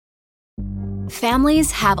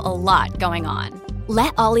Families have a lot going on.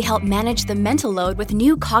 Let Ollie help manage the mental load with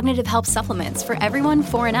new cognitive help supplements for everyone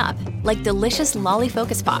 4 and up, like delicious Lolly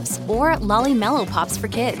Focus Pops or Lolly Mellow Pops for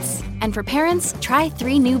kids. And for parents, try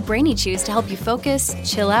 3 new Brainy Chews to help you focus,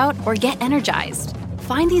 chill out, or get energized.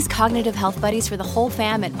 Find these cognitive health buddies for the whole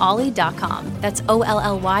fam at ollie.com. That's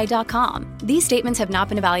OLLY.com. These statements have not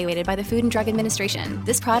been evaluated by the Food and Drug Administration.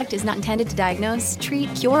 This product is not intended to diagnose,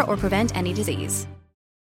 treat, cure, or prevent any disease.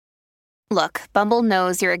 Look, Bumble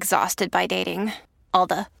knows you're exhausted by dating. All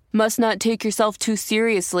the, must not take yourself too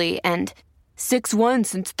seriously, and 6'1"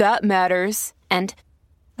 since that matters. And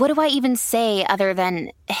what do I even say other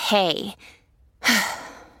than, hey?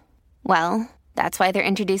 Well, that's why they're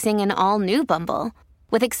introducing an all-new Bumble,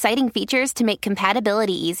 with exciting features to make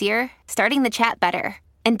compatibility easier, starting the chat better,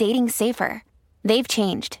 and dating safer. They've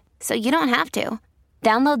changed, so you don't have to.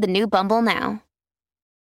 Download the new Bumble now.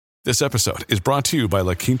 This episode is brought to you by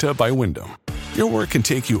La Quinta by Wyndham. Your work can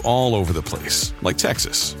take you all over the place, like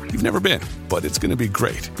Texas. You've never been, but it's going to be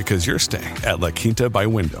great because you're staying at La Quinta by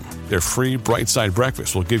Wyndham. Their free Bright Side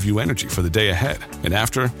breakfast will give you energy for the day ahead. And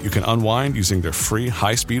after, you can unwind using their free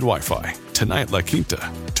high-speed Wi-Fi. Tonight, La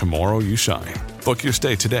Quinta. Tomorrow, you shine. Book your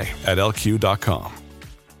stay today at LQ.com.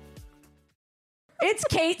 It's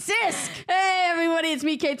Kate Sisk. Hey, everybody. It's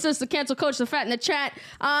me, Kate Sisk, the cancel coach, the fat in the chat.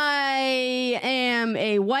 I am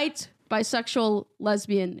a white, bisexual,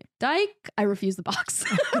 lesbian dyke. I refuse the box.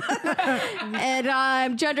 And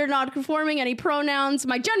I'm gender non-conforming. Any pronouns.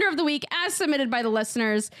 My gender of the week, as submitted by the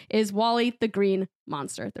listeners, is Wally the Green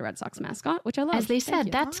Monster, the Red Sox mascot, which I love. As they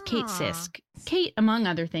said, that's Kate Sisk. Kate, among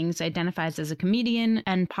other things, identifies as a comedian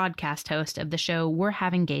and podcast host of the show We're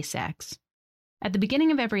Having Gay Sex. At the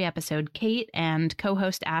beginning of every episode, Kate and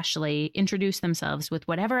co-host Ashley introduce themselves with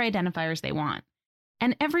whatever identifiers they want.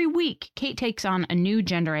 And every week, Kate takes on a new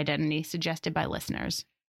gender identity suggested by listeners.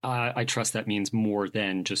 I trust that means more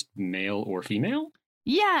than just male or female?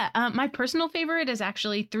 Yeah, my personal favorite is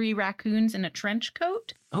actually 3 raccoons in a trench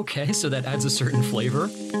coat. Okay, so that adds a certain flavor.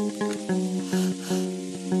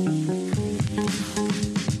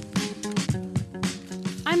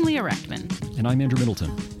 I'm Leah Rechtman. And I'm Andrew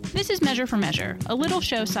Middleton. This is Measure for Measure, a little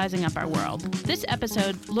show sizing up our world. This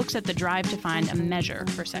episode looks at the drive to find a measure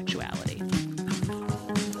for sexuality.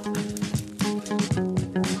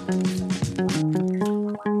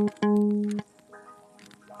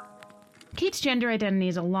 Kate's gender identity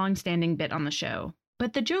is a long-standing bit on the show,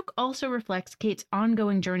 but the joke also reflects Kate's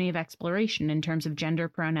ongoing journey of exploration in terms of gender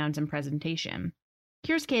pronouns and presentation.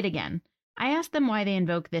 Here's Kate again. I asked them why they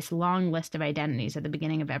invoke this long list of identities at the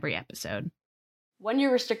beginning of every episode. When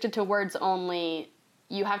you're restricted to words only,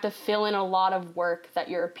 you have to fill in a lot of work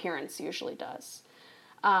that your appearance usually does.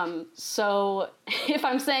 So if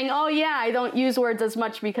I'm saying, oh yeah, I don't use words as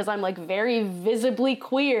much because I'm like very visibly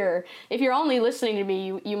queer, if you're only listening to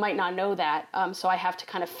me, you might not know that. So I have to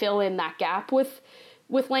kind of fill in that gap with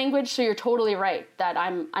language. So you're totally right that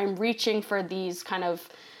I'm reaching for these kind of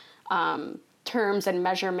terms and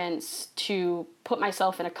measurements to put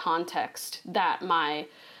myself in a context that my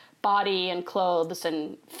body and clothes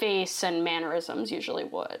and face and mannerisms usually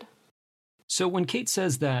would. So when Kate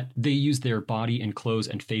says that they use their body and clothes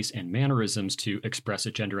and face and mannerisms to express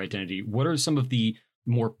a gender identity, what are some of the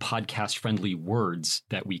more podcast-friendly words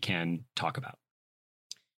that we can talk about?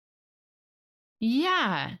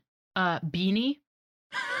 Yeah. Beanie.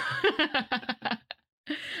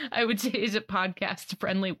 I would say is a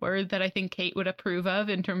podcast-friendly word that I think Kate would approve of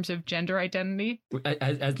in terms of gender identity.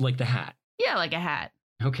 As like the hat? Yeah, like a hat.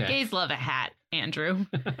 Okay. Gays love a hat, Andrew.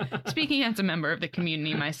 Speaking as a member of the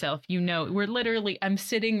community myself, you know, I'm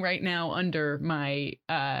sitting right now under my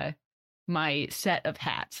my set of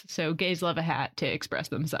hats. So gays love a hat to express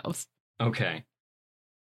themselves. Okay.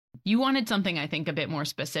 You wanted something, I think, a bit more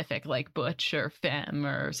specific, like butch or femme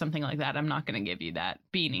or something like that. I'm not going to give you that.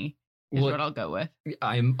 Beanie is what I'll go with.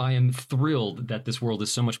 I am thrilled that this world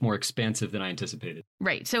is so much more expansive than I anticipated.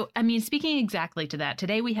 Right. So, I mean, speaking exactly to that,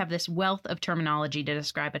 today we have this wealth of terminology to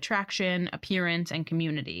describe attraction, appearance, and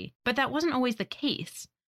community. But that wasn't always the case.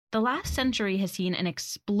 The last century has seen an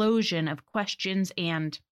explosion of questions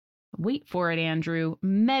and, wait for it, Andrew,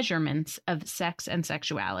 measurements of sex and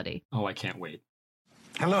sexuality. Oh, I can't wait.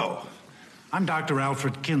 Hello, I'm Dr.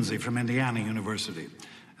 Alfred Kinsey from Indiana University,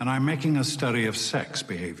 and I'm making a study of sex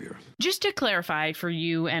behavior. Just to clarify for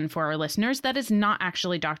you and for our listeners, that is not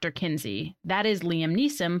actually Dr. Kinsey. That is Liam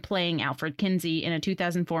Neeson playing Alfred Kinsey in a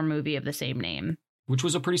 2004 movie of the same name. Which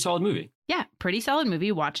was a pretty solid movie. Yeah, pretty solid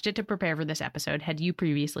movie. Watched it to prepare for this episode. Had you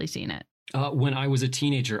previously seen it? When I was a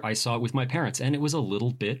teenager, I saw it with my parents, and it was a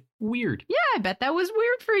little bit weird. Yeah, I bet that was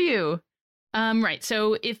weird for you. Right.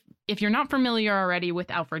 So if if you're not familiar already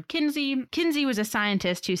with Alfred Kinsey, Kinsey was a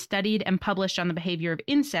scientist who studied and published on the behavior of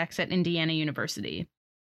insects at Indiana University.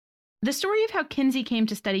 The story of how Kinsey came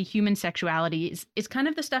to study human sexuality is kind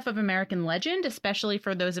of the stuff of American legend, especially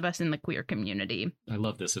for those of us in the queer community. I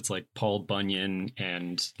love this. It's like Paul Bunyan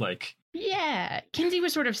and like... Yeah, Kinsey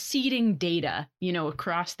was sort of seeding data,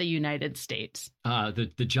 across the United States.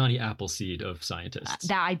 The Johnny Appleseed of scientists.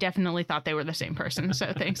 I definitely thought they were the same person,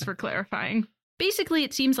 so thanks for clarifying. Basically,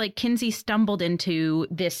 it seems like Kinsey stumbled into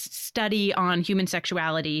this study on human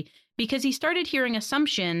sexuality because he started hearing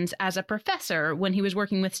assumptions as a professor when he was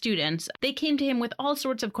working with students. They came to him with all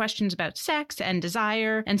sorts of questions about sex and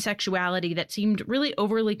desire and sexuality that seemed really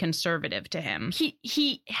overly conservative to him.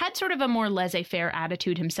 He had sort of a more laissez-faire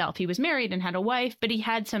attitude himself. He was married and had a wife, but he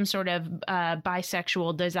had some sort of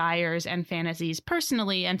bisexual desires and fantasies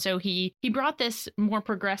personally. And so he brought this more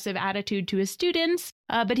progressive attitude to his students,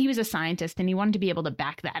 but he was a scientist and he wanted to be able to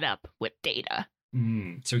back that up with data.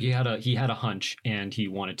 So he had a hunch and he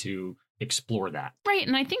wanted to explore that. Right.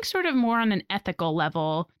 And I think sort of more on an ethical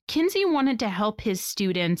level, Kinsey wanted to help his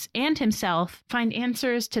students and himself find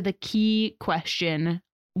answers to the key question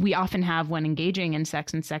we often have when engaging in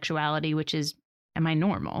sex and sexuality, which is, am I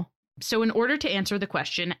normal? So in order to answer the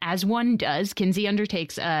question, as one does, Kinsey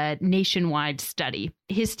undertakes a nationwide study.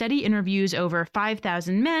 His study interviews over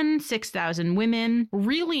 5,000 men, 6,000 women.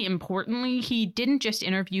 Really importantly, he didn't just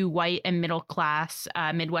interview white and middle class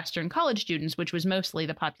Midwestern college students, which was mostly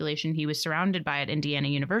the population he was surrounded by at Indiana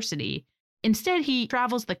University. Instead, he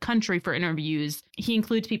travels the country for interviews. He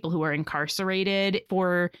includes people who are incarcerated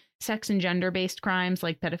for sex and gender-based crimes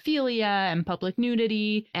like pedophilia and public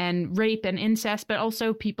nudity and rape and incest, but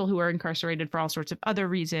also people who are incarcerated for all sorts of other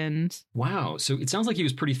reasons. Wow. So it sounds like he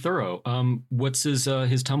was pretty thorough. What's his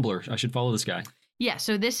Tumblr? I should follow this guy. Yeah.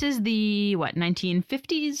 So this is the,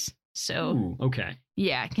 1950s? So, ooh, okay.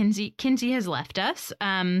 Yeah, Kinsey has left us.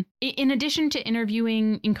 In addition to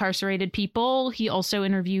interviewing incarcerated people, he also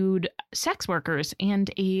interviewed sex workers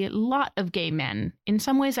and a lot of gay men. In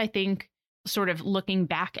some ways, I think, sort of looking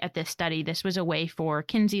back at this study, this was a way for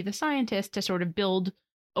Kinsey, the scientist, to sort of build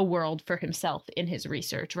a world for himself in his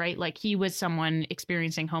research, right? Like he was someone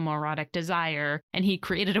experiencing homoerotic desire, and he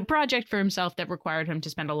created a project for himself that required him to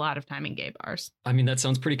spend a lot of time in gay bars. I mean, that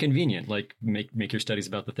sounds pretty convenient. Like make your studies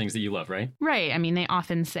about the things that you love, right? Right. I mean, they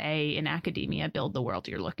often say in academia, build the world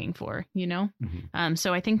you're looking for, Mm-hmm.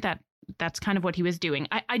 So I think that's kind of what he was doing.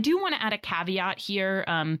 I do want to add a caveat here.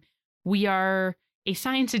 We are a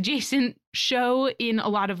science-adjacent show in a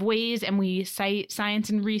lot of ways, and we cite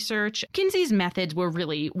science and research. Kinsey's methods were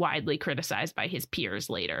really widely criticized by his peers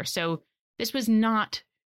later, so this was not,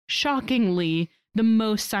 shockingly, the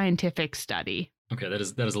most scientific study. Okay, that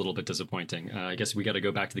is a little bit disappointing. I guess we got to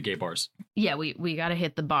go back to the gay bars. Yeah, we got to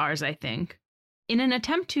hit the bars, I think. In an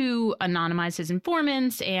attempt to anonymize his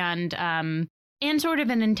informants and sort of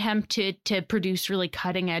an attempt to produce really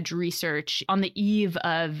cutting-edge research on the eve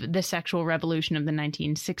of the sexual revolution of the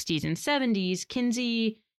 1960s and 70s,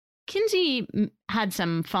 Kinsey had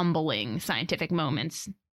some fumbling scientific moments.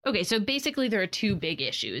 Okay, so basically there are two big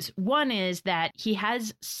issues. One is that he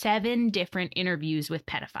has 7 different interviews with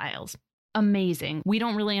pedophiles. Amazing. We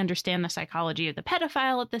don't really understand the psychology of the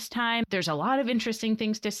pedophile at this time. There's a lot of interesting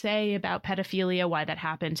things to say about pedophilia, why that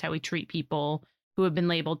happens, how we treat people who have been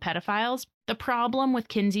labeled pedophiles. The problem with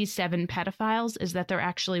Kinsey's 7 pedophiles is that they're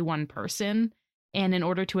actually one person. And in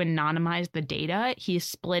order to anonymize the data, he's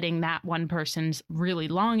splitting that one person's really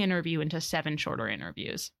long interview into 7 shorter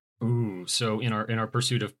interviews. Ooh, so in our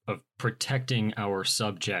pursuit of protecting our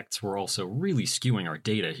subjects, we're also really skewing our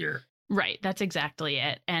data here. Right, that's exactly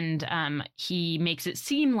it. And he makes it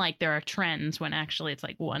seem like there are trends when actually it's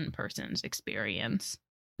like one person's experience.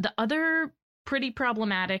 The other pretty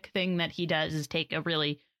problematic thing that he does is take a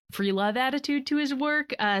really free love attitude to his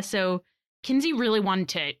work. So Kinsey really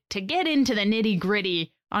wanted to get into the nitty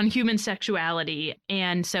gritty on human sexuality.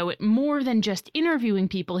 And so more than just interviewing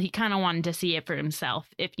people, he kind of wanted to see it for himself,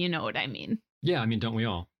 if you know what I mean. Yeah, I mean, don't we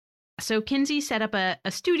all? So Kinsey set up a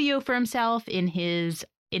studio for himself in his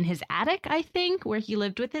attic, I think, where he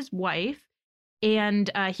lived with his wife. And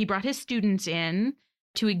he brought his students in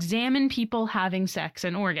to examine people having sex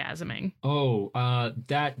and orgasming. Oh,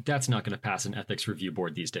 that's not going to pass an ethics review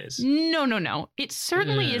board these days. No. It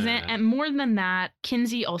certainly isn't. And more than that,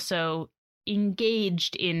 Kinsey also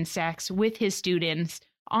engaged in sex with his students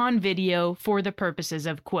on video for the purposes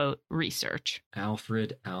of, quote, research.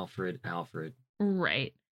 Alfred.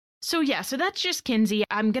 Right. So that's just Kinsey.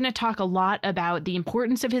 I'm going to talk a lot about the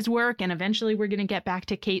importance of his work, and eventually we're going to get back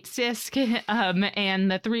to Kate Sisk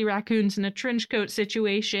and the 3 raccoons in a trench coat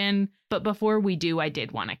situation. But before we do, I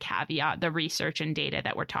did want to caveat the research and data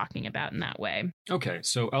that we're talking about in that way. Okay,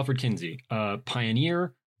 so Alfred Kinsey,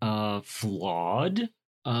 pioneer, flawed.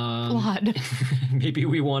 Flawed. maybe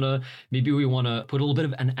we want to put a little bit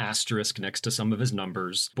of an asterisk next to some of his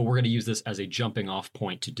numbers, but we're going to use this as a jumping off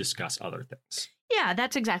point to discuss other things. Yeah,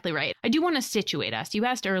 that's exactly right. I do want to situate us. You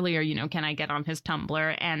asked earlier, can I get on his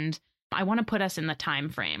Tumblr? And I want to put us in the time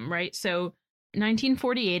frame, right? So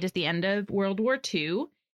 1948 is the end of World War II.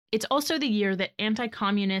 It's also the year that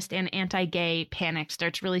anti-communist and anti-gay panic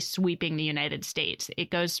starts really sweeping the United States.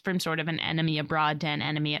 It goes from sort of an enemy abroad to an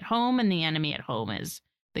enemy at home, and the enemy at home is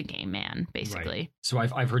the gay man, basically. Right. So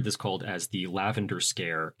I've heard this called as the Lavender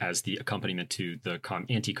Scare as the accompaniment to the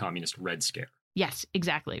anti-communist Red Scare. Yes,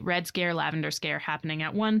 exactly. Red Scare, Lavender Scare happening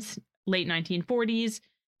at once, late 1940s.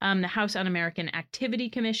 The House Un-American Activity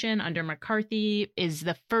Commission under McCarthy is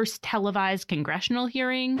the first televised congressional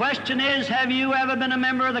hearing. Question is, have you ever been a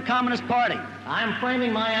member of the Communist Party? I'm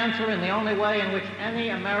framing my answer in the only way in which any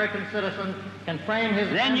American citizen can frame his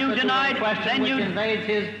answer to a question which invades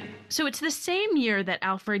his... So it's the same year that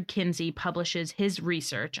Alfred Kinsey publishes his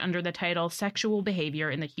research under the title Sexual Behavior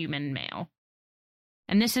in the Human Male.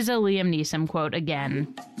 And this is a Liam Neeson quote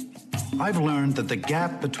again. I've learned that the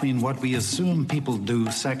gap between what we assume people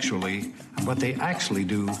do sexually and what they actually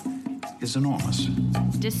do is enormous.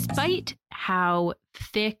 Despite how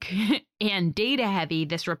thick and data heavy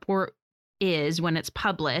this report is when it's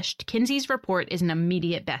published, Kinsey's report is an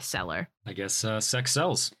immediate bestseller. I guess sex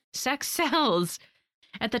sells. Sex sells.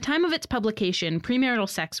 At the time of its publication, premarital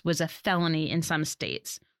sex was a felony in some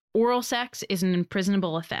states. Oral sex is an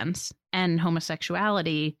imprisonable offense, and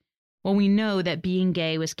homosexuality, well, we know that being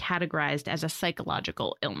gay was categorized as a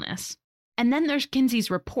psychological illness. And then there's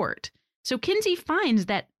Kinsey's report. So Kinsey finds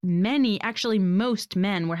that most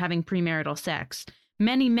men were having premarital sex.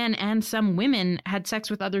 Many men and some women had sex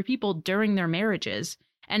with other people during their marriages.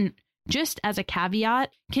 And just as a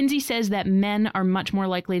caveat, Kinsey says that men are much more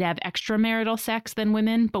likely to have extramarital sex than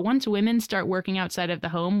women, but once women start working outside of the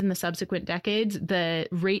home in the subsequent decades, the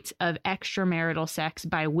rates of extramarital sex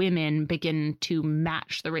by women begin to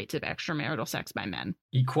match the rates of extramarital sex by men.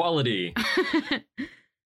 Equality.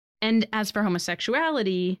 And as for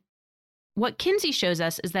homosexuality, what Kinsey shows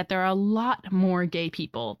us is that there are a lot more gay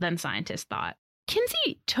people than scientists thought.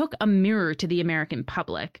 Kinsey took a mirror to the American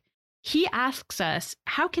public. He asks us,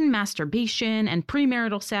 how can masturbation and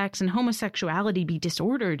premarital sex and homosexuality be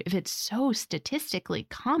disordered if it's so statistically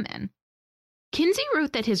common? Kinsey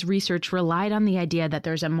wrote that his research relied on the idea that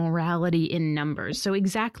there's a morality in numbers. So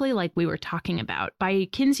exactly like we were talking about, by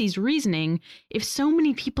Kinsey's reasoning, if so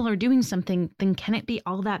many people are doing something, then can it be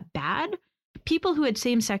all that bad? People who had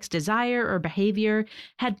same-sex desire or behavior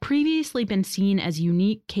had previously been seen as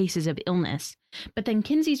unique cases of illness. But then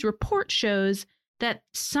Kinsey's report shows that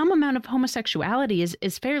some amount of homosexuality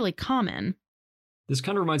is fairly common. This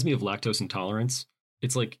kind of reminds me of lactose intolerance.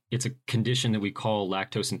 It's a condition that we call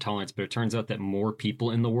lactose intolerance, but it turns out that more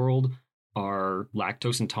people in the world are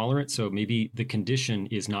lactose intolerant. So maybe the condition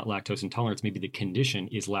is not lactose intolerance. Maybe the condition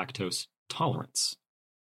is lactose tolerance.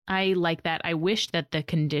 I like that. I wish that the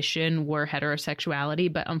condition were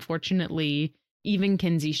heterosexuality, but unfortunately, even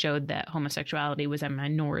Kinsey showed that homosexuality was a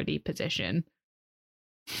minority position.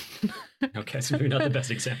 Okay, so maybe not the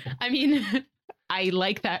best example. I mean, I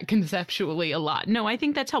like that conceptually a lot. No, I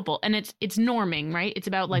think that's helpful. And it's norming, right? It's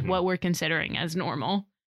about what we're considering as normal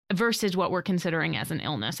versus what we're considering as an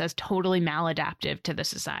illness, as totally maladaptive to the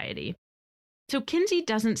society. So Kinsey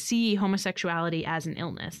doesn't see homosexuality as an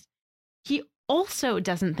illness. He also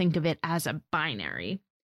doesn't think of it as a binary.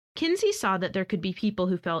 Kinsey saw that there could be people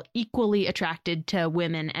who felt equally attracted to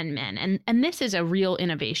women and men. And this is a real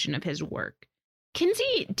innovation of his work.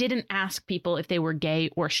 Kinsey didn't ask people if they were gay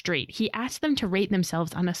or straight. He asked them to rate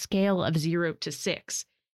themselves on a scale of 0 to 6.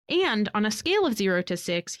 And on a scale of 0 to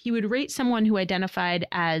 6, he would rate someone who identified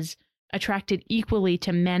as attracted equally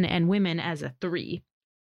to men and women as a 3.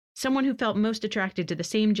 Someone who felt most attracted to the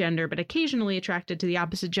same gender but occasionally attracted to the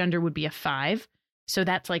opposite gender would be a 5. So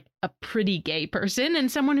that's like a pretty gay person.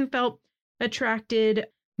 And someone who felt attracted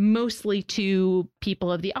mostly to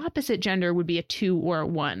people of the opposite gender would be a 2 or a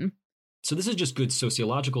 1. So this is just good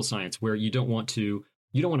sociological science where you don't want to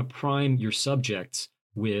prime your subjects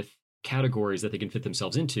with categories that they can fit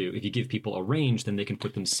themselves into. If you give people a range, then they can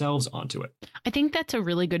put themselves onto it. I think that's a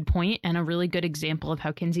really good point and a really good example of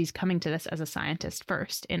how Kinsey's coming to this as a scientist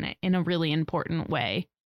first in a really important way.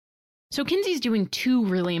 So Kinsey's doing 2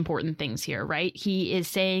 really important things here, right? He is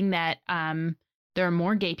saying that there are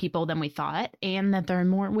more gay people than we thought and that there are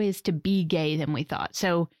more ways to be gay than we thought.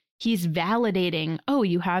 So he's validating,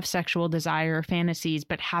 you have sexual desire or fantasies,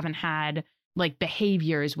 but haven't had like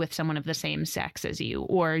behaviors with someone of the same sex as you,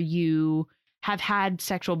 or you have had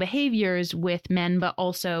sexual behaviors with men, but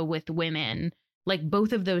also with women. Like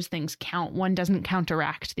both of those things count. One doesn't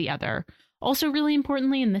counteract the other. Also, really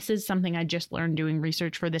importantly, and this is something I just learned doing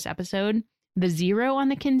research for this episode, the 0 on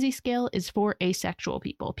the Kinsey scale is for asexual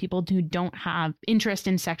people, people who don't have interest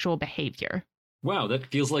in sexual behavior. Wow, that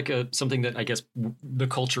feels like something that I guess the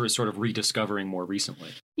culture is sort of rediscovering more recently.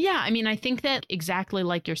 Yeah, I mean, I think that exactly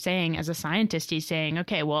like you're saying, as a scientist, he's saying,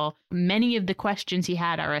 okay, well, many of the questions he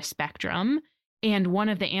had are a spectrum, and one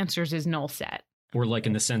of the answers is null set. Or like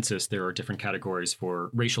in the census, there are different categories for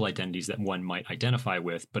racial identities that one might identify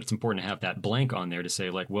with, but it's important to have that blank on there to say,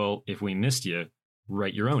 like, well, if we missed you,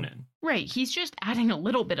 write your own in. Right, he's just adding a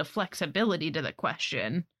little bit of flexibility to the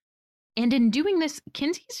question. And in doing this,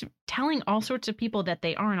 Kinsey's telling all sorts of people that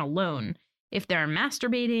they aren't alone. If they're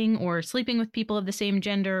masturbating or sleeping with people of the same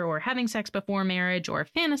gender or having sex before marriage or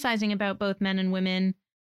fantasizing about both men and women,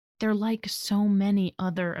 they're like so many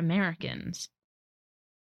other Americans.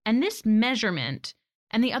 And this measurement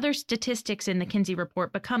and the other statistics in the Kinsey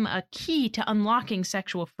report become a key to unlocking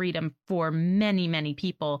sexual freedom for many, many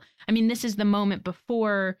people. I mean, this is the moment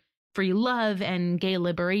before free love and gay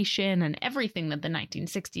liberation and everything that the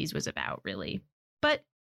 1960s was about, really. But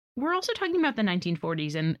we're also talking about the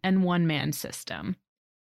 1940s and one-man system.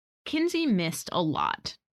 Kinsey missed a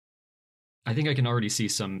lot. I think I can already see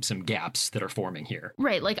some gaps that are forming here.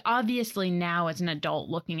 Right, like obviously now as an adult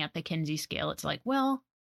looking at the Kinsey scale, it's like, well,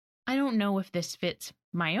 I don't know if this fits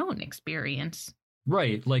my own experience.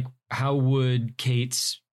 Right, like how would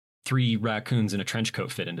Kate's 3 raccoons in a trench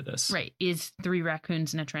coat fit into this? Right. Is 3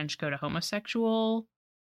 raccoons in a trench coat a homosexual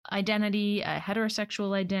identity, a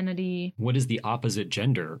heterosexual identity? What is the opposite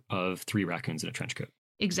gender of 3 raccoons in a trench coat?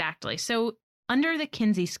 Exactly. So under the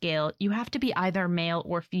Kinsey scale, you have to be either male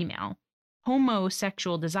or female.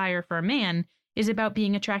 Homosexual desire for a man is about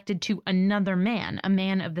being attracted to another man, a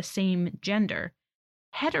man of the same gender.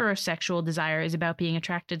 Heterosexual desire is about being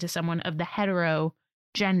attracted to someone of the hetero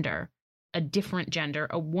gender. A different gender,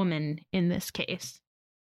 a woman in this case.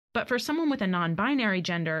 But for someone with a non-binary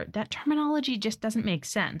gender, that terminology just doesn't make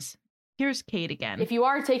sense. Here's Kate again. If you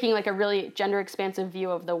are taking like a really gender expansive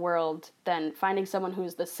view of the world, then finding someone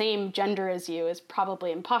who's the same gender as you is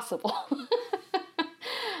probably impossible.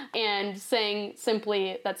 And saying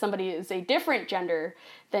simply that somebody is a different gender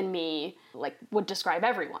than me, like, would describe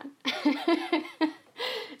everyone.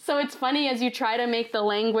 So it's funny, as you try to make the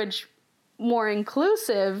language more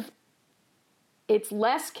inclusive, it's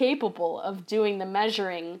less capable of doing the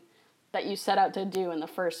measuring that you set out to do in the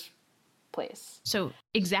first place. So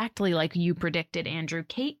exactly like you predicted, Andrew,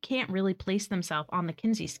 Kate can't really place themselves on the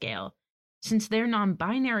Kinsey scale. Since they're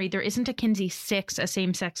non-binary, there isn't a Kinsey 6, a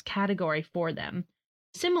same-sex category for them.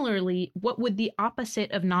 Similarly, what would the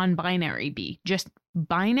opposite of non-binary be? Just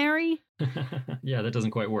binary? Yeah, that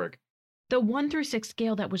doesn't quite work. The 1 through 6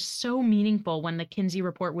 scale that was so meaningful when the Kinsey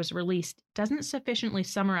report was released doesn't sufficiently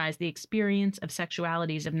summarize the experience of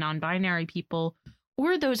sexualities of non-binary people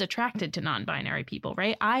or those attracted to non-binary people,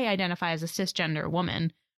 right? I identify as a cisgender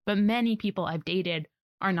woman, but many people I've dated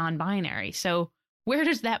are non-binary. So where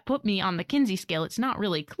does that put me on the Kinsey scale? It's not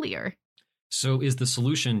really clear. So is the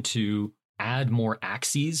solution to add more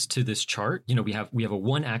axes to this chart? You know, we have a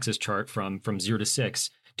 1-axis chart from 0 to 6.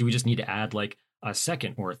 Do we just need to add like a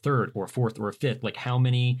second or a third or a fourth or a fifth? Like how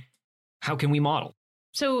can we model?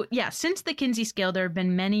 So yeah, since the Kinsey scale, there have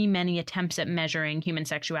been many, many attempts at measuring human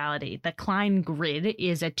sexuality. The Klein grid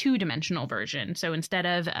is a 2-dimensional version. So instead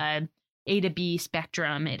of a A to B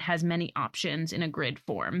spectrum, it has many options in a grid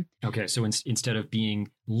form. Okay, so instead of being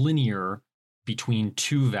linear between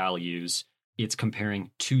 2 values, it's comparing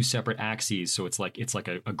 2 separate axes. So it's like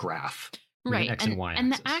a graph. Right. An X and Y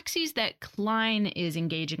and axis. the axes that Klein is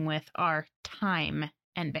engaging with are time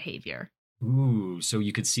and behavior. Ooh, so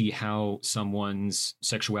you could see how someone's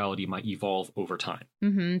sexuality might evolve over time.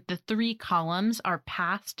 Mm-hmm. The 3 columns are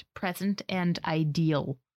past, present, and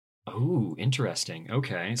ideal. Oh, interesting.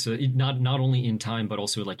 Okay, so not only in time, but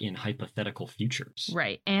also like in hypothetical futures.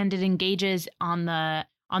 Right, and it engages on the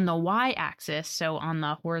y-axis, so on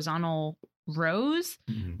the horizontal rows,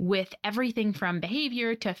 with everything from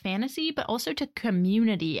behavior to fantasy, but also to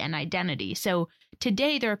community and identity. So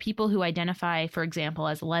today there are people who identify, for example,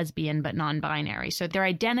 as lesbian but non-binary. So their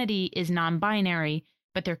identity is non-binary,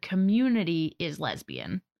 but their community is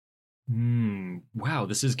lesbian. Wow,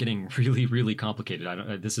 this is getting really, really complicated.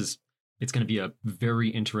 It's going to be a very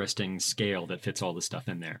interesting scale that fits all this stuff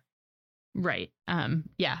in there. Right.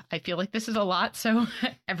 Yeah, I feel like this is a lot, so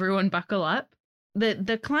everyone buckle up.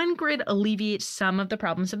 The Klein grid alleviates some of the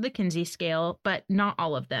problems of the Kinsey scale, but not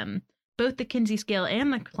all of them. Both the Kinsey scale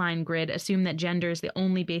and the Klein grid assume that gender is the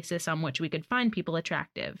only basis on which we could find people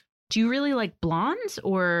attractive. Do you really like blondes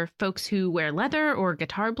or folks who wear leather or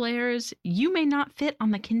guitar players? You may not fit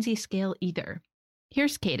on the Kinsey scale either.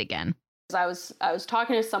 Here's Kate again. I was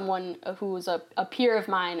talking to someone who was a peer of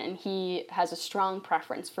mine, and he has a strong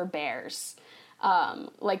preference for bears.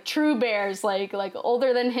 Like true bears, like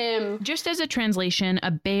older than him. Just as a translation, a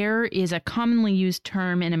bear is a commonly used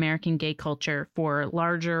term in American gay culture for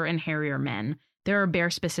larger and hairier men. There are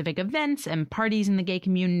bear-specific events and parties in the gay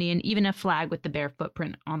community, and even a flag with the bear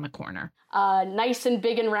footprint on the corner. Nice and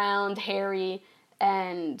big and round, hairy,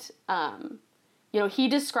 and he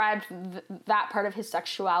described that part of his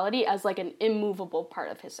sexuality as like an immovable part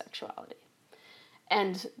of his sexuality,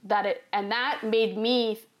 and that made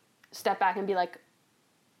me step back and be like,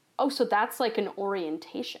 oh, so that's like an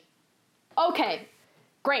orientation. Okay,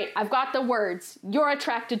 great, I've got the words. You're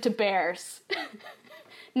attracted to bears.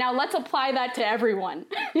 Now let's apply that to everyone.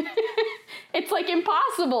 It's like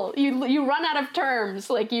impossible. You run out of terms,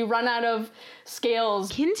 like you run out of scales.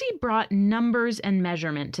 Kinsey brought numbers and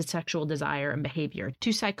measurement to sexual desire and behavior.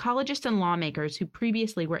 To psychologists and lawmakers who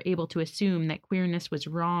previously were able to assume that queerness was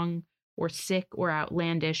wrong or sick or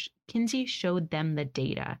outlandish, Kinsey showed them the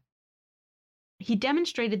data. He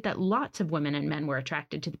demonstrated that lots of women and men were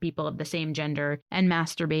attracted to the people of the same gender and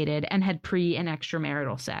masturbated and had pre- and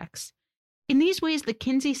extramarital sex. In these ways, the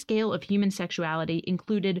Kinsey scale of human sexuality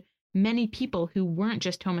included many people who weren't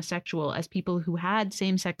just homosexual as people who had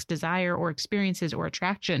same-sex desire or experiences or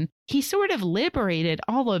attraction. He sort of liberated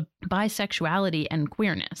all of bisexuality and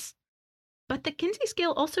queerness. But the Kinsey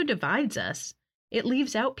scale also divides us. It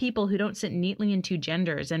leaves out people who don't sit neatly in two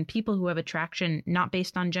genders and people who have attraction not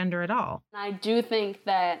based on gender at all. I do think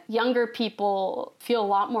that younger people feel a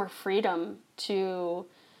lot more freedom to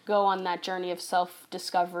go on that journey of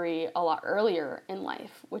self-discovery a lot earlier in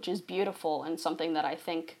life, which is beautiful and something that I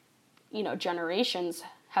think, generations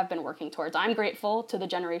have been working towards. I'm grateful to the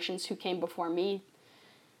generations who came before me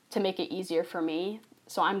to make it easier for me.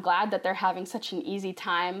 So I'm glad that they're having such an easy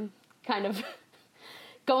time kind of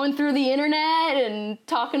going through the internet and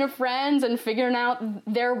talking to friends and figuring out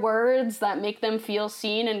their words that make them feel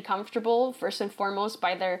seen and comfortable, first and foremost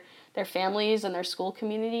by their families and their school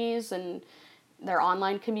communities and their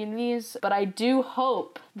online communities. But I do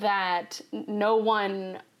hope that no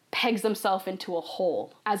one pegs themselves into a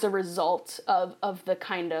hole as a result of the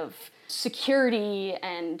kind of security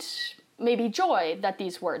and maybe joy that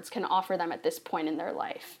these words can offer them at this point in their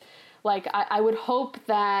life. Like, I would hope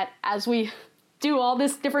that as we do all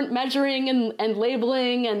this different measuring and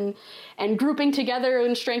labeling and grouping together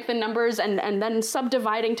in strength and numbers and then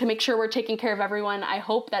subdividing to make sure we're taking care of everyone, I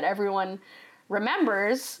hope that everyone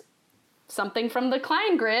remembers something from the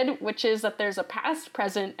Klein grid, which is that there's a past,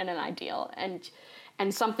 present, and an ideal, and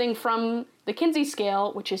something from the Kinsey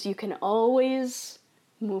scale, which is you can always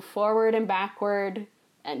move forward and backward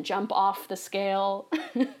and jump off the scale.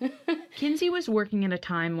 Kinsey was working at a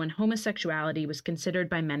time when homosexuality was considered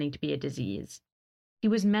by many to be a disease. He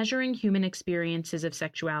was measuring human experiences of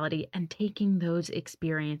sexuality and taking those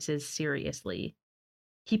experiences seriously.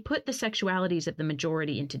 He put the sexualities of the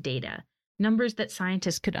majority into data, numbers that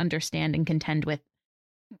scientists could understand and contend with,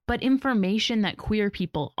 but information that queer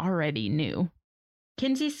people already knew.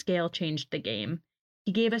 Kinsey's scale changed the game.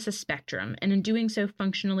 He gave us a spectrum, and in doing so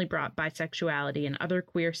functionally brought bisexuality and other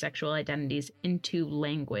queer sexual identities into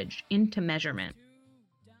language, into measurement.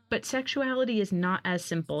 But sexuality is not as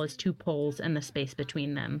simple as two poles and the space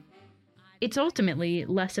between them. It's ultimately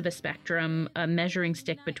less of a spectrum, a measuring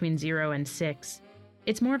stick between 0 and 6.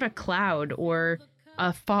 It's more of a cloud or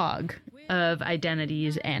a fog of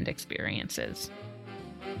identities and experiences.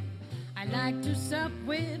 I like to sup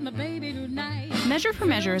with my baby tonight. Measure for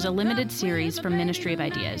Measure is a limited series from Ministry of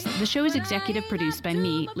Ideas. The show is executive produced by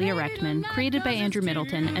me, Leah Rechtman, created by Andrew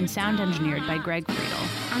Middleton, and sound engineered by Greg Friedel.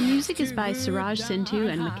 Our music is by Siraj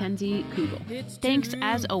Sintu and Mackenzie Kugel. Thanks,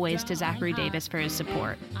 as always, to Zachary Davis for his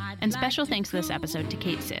support. And special thanks this episode to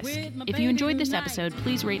Kate Sisk. If you enjoyed this episode,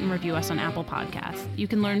 please rate and review us on Apple Podcasts. You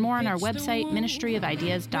can learn more on our website,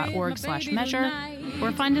 ministryofideas.org/measure,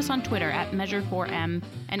 or find us on Twitter at Measure4M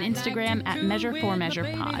and Instagram at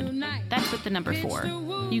Measure4MeasurePod. That's with the number 4.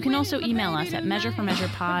 You can also email us at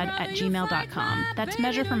measureformeasurepod@gmail.com. That's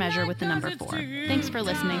Measure for Measure with the number 4. Thanks for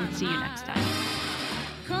listening. See you next time.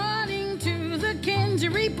 According to the Kinsey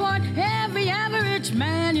report, every average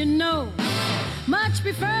man you know much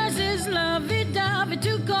prefers his lovey-dovey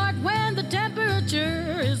to court when the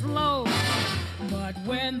temperature is low. But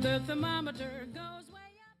when the thermometer goes